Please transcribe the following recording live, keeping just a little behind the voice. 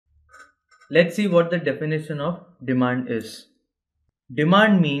Let's see what the definition of demand is.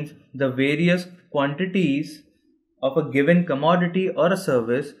 Demand means the various quantities of a given commodity or a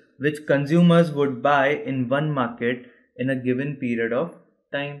service which consumers would buy in one market in a given period of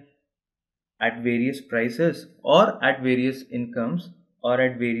time at various prices or at various incomes or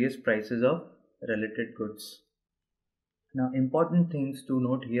at various prices of related goods. Now, important things to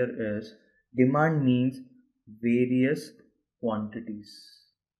note here is demand means various quantities.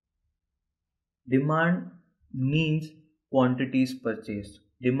 Demand means quantities purchased.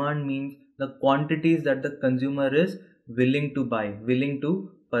 Demand means the quantities that the consumer is willing to buy, willing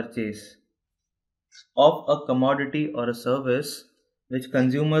to purchase of a commodity or a service which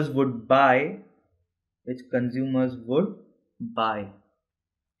consumers would buy,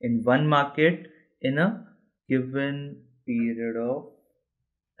 in one market in a given period of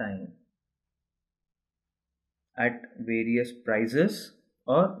time at various prices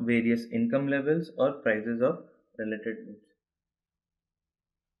or various income levels or prices of related goods.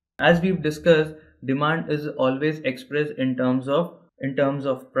 As we've discussed, demand is always expressed in terms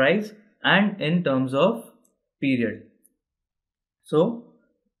of price and in terms of period. So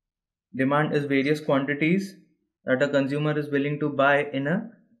demand is various quantities that a consumer is willing to buy in a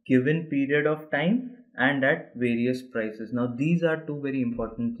given period of time and at various prices. Now these are two very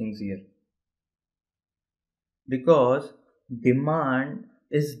important things here, because demand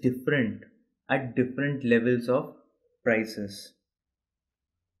is different at different levels of prices.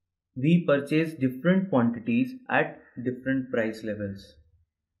 We purchase different quantities at different price levels.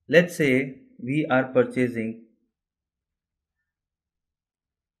 Let's say we are purchasing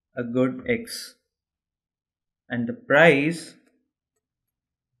a good X and the price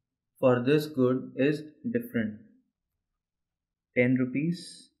for this good is different. 10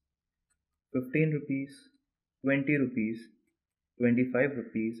 rupees, 15 rupees, 20 rupees, 25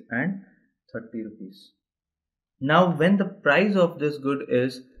 rupees and 30 rupees. Now when the price of this good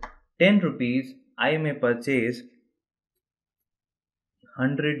is 10 rupees, I may purchase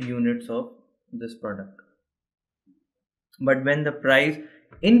 100 units of this product. But when the price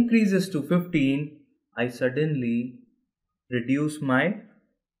increases to 15, I suddenly reduce my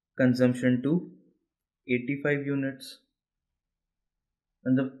consumption to 85 units.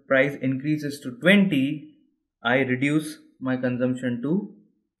 When the price increases to 20, I reduce my consumption to,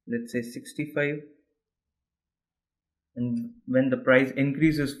 let's say, 65. And when the price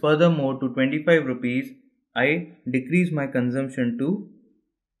increases furthermore to 25 rupees, I decrease my consumption to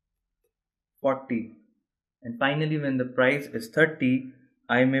 40. And finally, when the price is 30,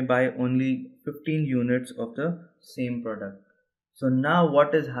 I may buy only 15 units of the same product. So now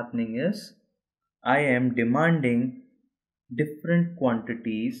what is happening is I am demanding different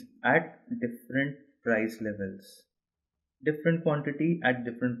quantities at different price levels. Different quantity at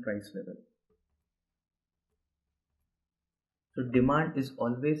different price level. So demand is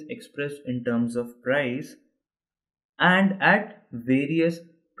always expressed in terms of price and at various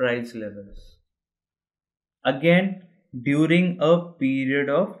price levels. Again, during a period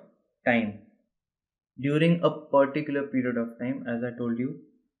of time. During a particular period of time, as I told you,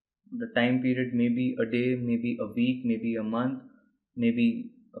 the time period may be a day, maybe a week, maybe a month,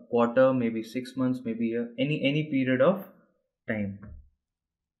 maybe a quarter, maybe 6 months, maybe any period of time.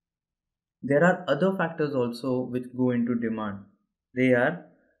 There are other factors also which go into demand. They are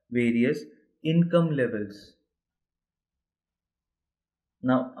various income levels.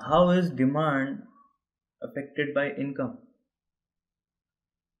 Now, how is demand affected by income?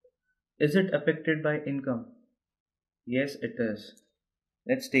 Is it affected by income? Yes, it is.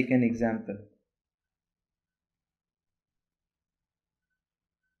 Let's take an example.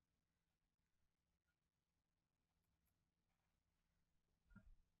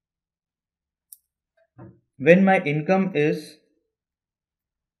 When my income is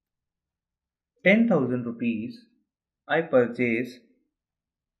 10,000 rupees, I purchase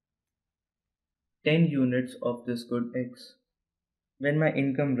 10 units of this good X. When my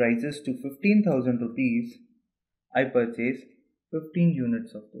income rises to 15,000 rupees, I purchase 15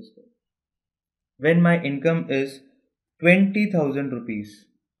 units of this good. When my income is 20,000 rupees,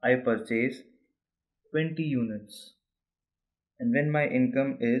 I purchase 20 units. And when my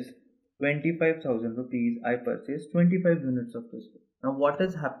income is 25,000 rupees, I purchase 25 units of this good. Now what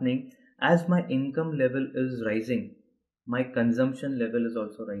is happening? As my income level is rising, my consumption level is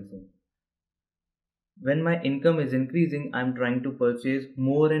also rising. When my income is increasing, I'm trying to purchase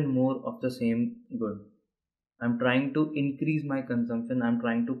more and more of the same good. I'm trying to increase my consumption. I'm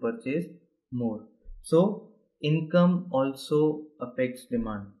trying to purchase more. So income also affects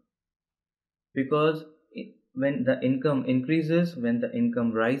demand, because when the income increases, when the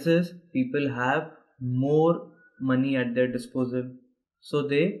income rises, people have more money at their disposal. So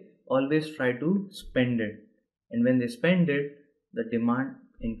they always try to spend it. And when they spend it, the demand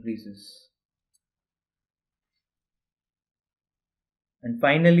increases. And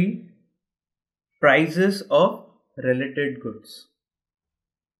finally, prices of related goods.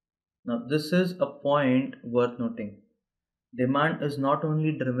 Now, this is a point worth noting. Demand is not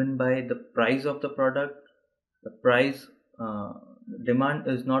only driven by the price of the product, the price uh, demand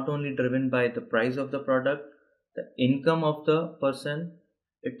is not only driven by the price of the product, the income of the person,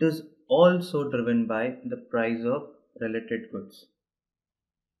 it is also driven by the price of related goods.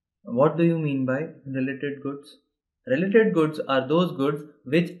 What do you mean by related goods? Related goods are those goods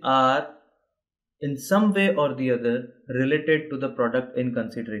which are in some way or the other related to the product in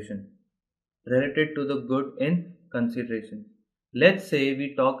consideration, related to the good in consideration. Let's say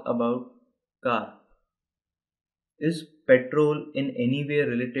we talk about car. Is petrol in any way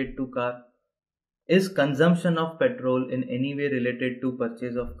related to car? Is consumption of petrol in any way related to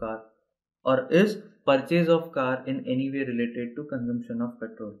purchase of car? Or is purchase of car in any way related to consumption of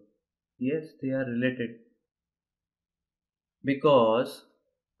petrol? Yes, they are related. Because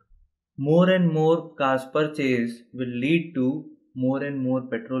more and more cars purchased will lead to more and more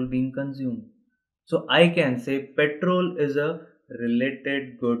petrol being consumed. So I can say petrol is a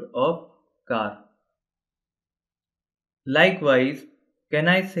related good of car. Likewise, can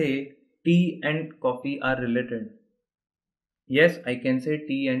I say tea and coffee are related? Yes, I can say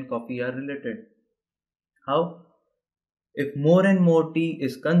tea and coffee are related. How? If more and more tea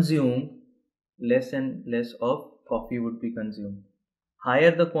is consumed, less and less of coffee would be consumed.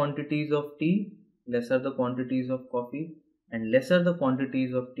 Higher the quantities of tea, lesser the quantities of coffee, and lesser the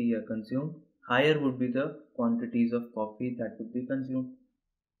quantities of tea are consumed, higher would be the quantities of coffee that would be consumed.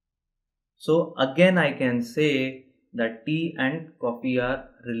 So again I can say that tea and coffee are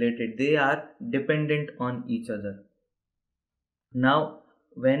related. They are dependent on each other. Now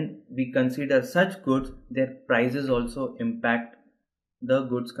when we consider such goods, their prices also impact the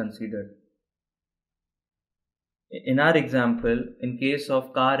goods considered. In our example, in case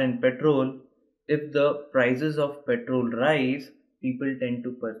of car and petrol, if the prices of petrol rise, people tend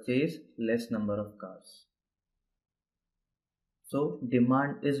to purchase less number of cars. So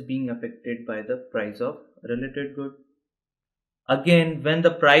demand is being affected by the price of related good. Again, when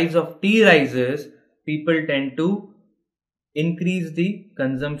the price of tea rises, people tend to increase the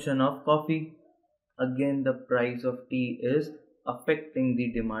consumption of coffee. Again, the price of tea is affecting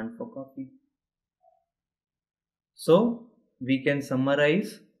the demand for coffee. So we can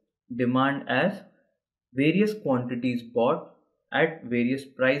summarize demand as various quantities bought at various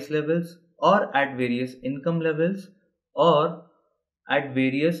price levels or at various income levels or at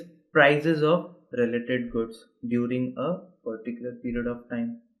various prices of related goods during a particular period of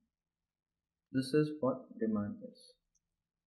time. This is what demand is.